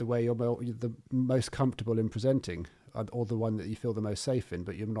the way you're the most comfortable in presenting, or the one that you feel the most safe in.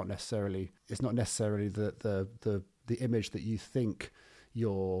 But you're not necessarily. It's not necessarily the image that you think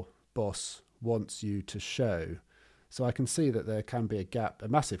your boss wants you to show. So I can see that there can be a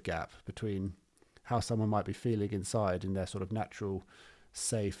massive gap between how someone might be feeling inside in their sort of natural,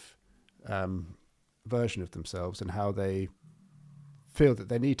 safe version of themselves, and how they feel that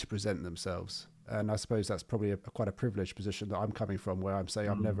they need to present themselves. And I suppose that's probably quite a privileged position that I'm coming from, where I'm saying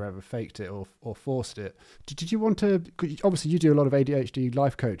I've never ever faked it or forced it. Did you want to? Obviously, you do a lot of ADHD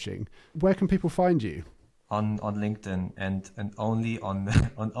life coaching. Where can people find you? On LinkedIn, and only on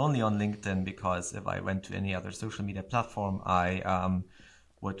LinkedIn, because if I went to any other social media platform, I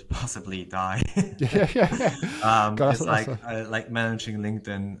would possibly die. God, It's like managing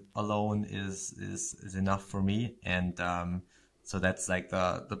LinkedIn alone is enough for me, and so that's like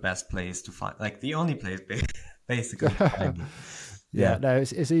the best place to find, like the only place basically to find me. Yeah, no,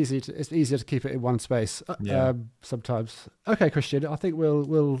 it's easier to keep it in one space sometimes. Okay, Christian, I think we'll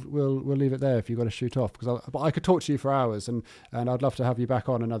leave it there if you've got to shoot off, but I could talk to you for hours, and I'd love to have you back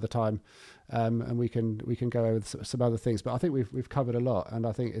on another time, and we can go over some other things. But I think we've covered a lot, and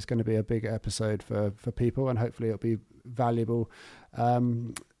I think it's going to be a big episode for people, and hopefully it'll be valuable.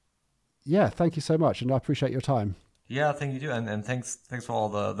 Thank you so much, and I appreciate your time. Yeah, thank you too, and thanks for all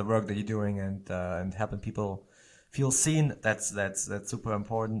the work that you're doing and helping people feel seen. That's super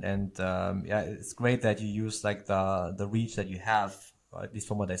important, and it's great that you use like the reach that you have, at least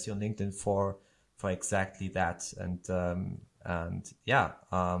from what I see on LinkedIn, for exactly that.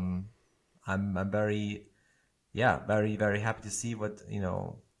 I'm very very happy to see what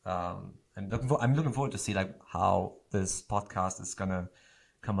I'm looking forward to see like how this podcast is gonna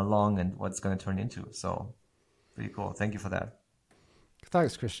come along and what it's gonna turn into. So pretty cool. Thank you for that.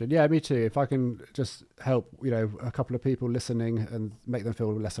 Thanks, Christian. Yeah, me too. If I can just help, a couple of people listening and make them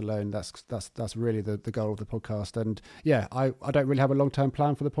feel less alone, that's really the goal of the podcast. And yeah, I don't really have a long-term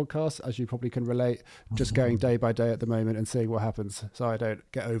plan for the podcast, as you probably can relate, just going day by day at the moment and seeing what happens. So I don't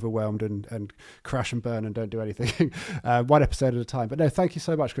get overwhelmed and crash and burn and don't do anything, one episode at a time. But no, thank you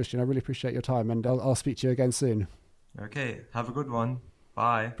so much, Christian. I really appreciate your time, and I'll speak to you again soon. Okay. Have a good one.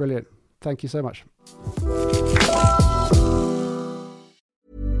 Bye. Brilliant. Thank you so much.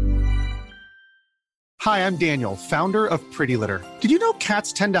 Hi, I'm Daniel, founder of Pretty Litter. Did you know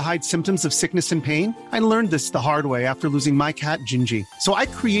cats tend to hide symptoms of sickness and pain? I learned this the hard way after losing my cat, Gingy. So I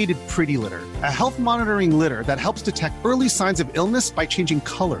created Pretty Litter, a health monitoring litter that helps detect early signs of illness by changing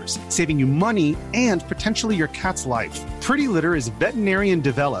colors, saving you money and potentially your cat's life. Pretty Litter is veterinarian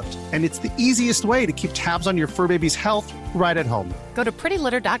developed, and it's the easiest way to keep tabs on your fur baby's health right at home. Go to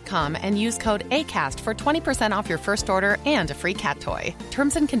prettylitter.com and use code ACAST for 20% off your first order and a free cat toy.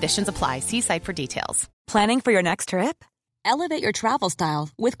 Terms and conditions apply. See site for details. Planning for your next trip? Elevate your travel style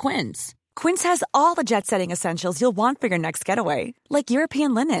with Quince. Quince has all the jet-setting essentials you'll want for your next getaway, like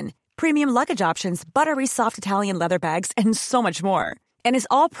European linen, premium luggage options, buttery soft Italian leather bags, and so much more. And is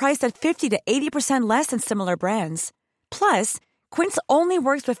all priced at 50 to 80% less than similar brands. Plus, Quince only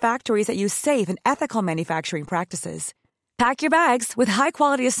works with factories that use safe and ethical manufacturing practices. Pack your bags with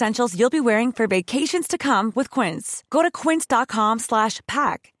high-quality essentials you'll be wearing for vacations to come with Quince. Go to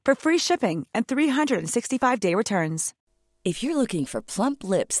quince.com/pack for free shipping and 365-day returns. If you're looking for plump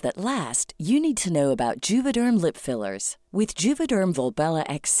lips that last, you need to know about Juvederm lip fillers. With Juvederm Volbella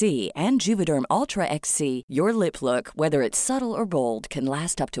XC and Juvederm Ultra XC, your lip look, whether it's subtle or bold, can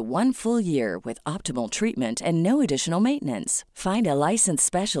last up to 1 full year with optimal treatment and no additional maintenance. Find a licensed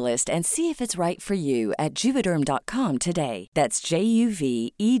specialist and see if it's right for you at Juvederm.com today. That's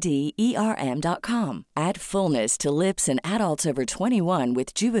JUVEDERM.com. Add fullness to lips in adults over 21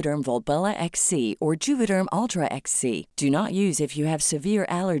 with Juvederm Volbella XC or Juvederm Ultra XC. Do not use if you have severe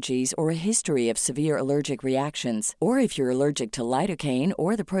allergies or a history of severe allergic reactions, or if you're allergic to lidocaine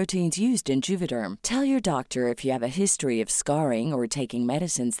or the proteins used in Juvederm. Tell your doctor if you have a history of scarring or taking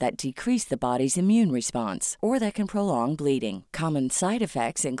medicines that decrease the body's immune response or that can prolong bleeding. Common side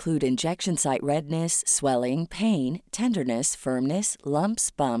effects include injection site redness, swelling, pain, tenderness, firmness, lumps,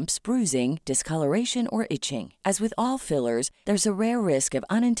 bumps, bruising, discoloration, or itching. As with all fillers, there's a rare risk of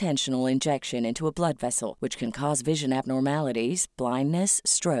unintentional injection into a blood vessel, which can cause vision abnormalities, blindness,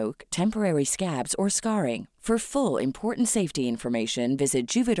 stroke, temporary scabs, or scarring. For full, important safety information, visit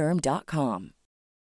Juvederm.com.